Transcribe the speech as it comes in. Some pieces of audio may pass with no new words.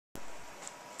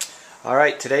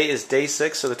Alright, today is day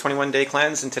 6 of the 21-day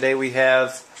cleanse, and today we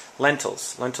have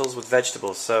lentils with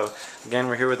vegetables. So again,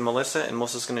 we're here with Melissa, and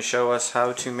Melissa's going to show us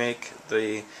how to make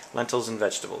the lentils and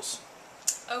vegetables.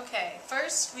 Okay,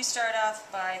 first we start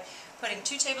off by putting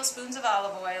 2 tablespoons of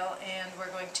olive oil, and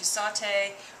we're going to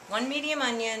saute 1 medium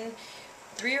onion,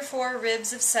 3 or 4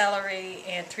 ribs of celery,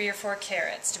 and 3 or 4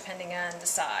 carrots, depending on the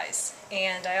size.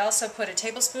 And I also put a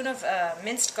tablespoon of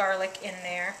minced garlic in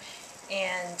there,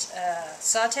 and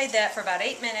sauteed that for about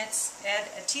 8 minutes.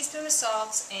 Add a teaspoon of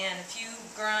salt and a few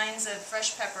grinds of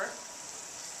fresh pepper.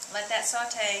 Let that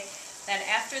saute. Then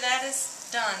after that is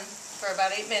done for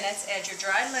about 8 minutes, add your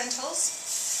dried lentils.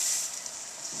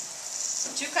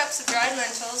 2 cups of dried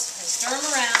lentils, and stir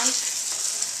them around.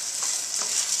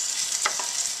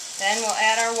 Then we'll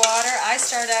add our water. I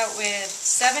start out with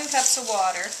 7 cups of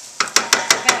water.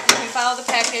 You can follow the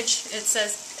package. It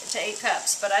says to 8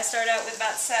 cups, but I start out with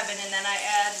about 7, and then I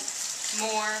add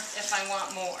more if I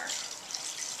want more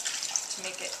to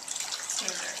make it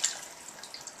smoother.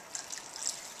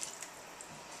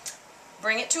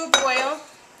 Bring it to a boil,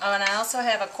 and I also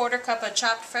have a 1/4 cup of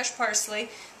chopped fresh parsley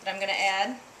that I'm going to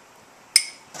add.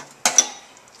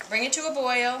 Bring it to a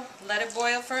boil, let it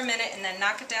boil for a minute, and then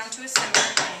knock it down to a simmer,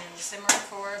 and simmer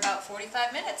for about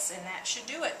 45 minutes, and that should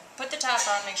do it. Put the top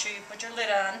on, make sure you put your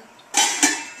lid on.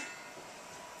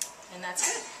 And that's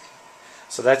good.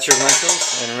 So that's your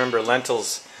lentils, and remember,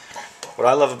 lentils, what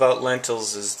I love about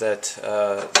lentils is that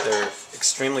they're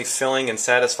extremely filling and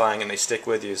satisfying, and they stick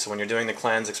with you. So when you're doing the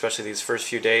cleanse, especially these first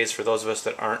few days, for those of us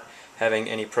that aren't having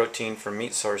any protein from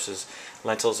meat sources,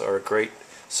 lentils are a great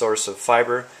source of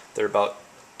fiber. They're about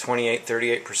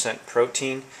 28-38%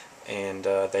 protein, and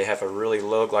they have a really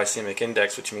low glycemic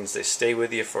index, which means they stay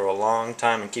with you for a long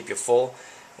time and keep you full.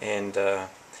 And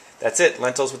that's it.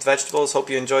 Lentils with vegetables. Hope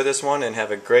you enjoy this one and have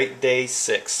a great day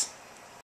 6.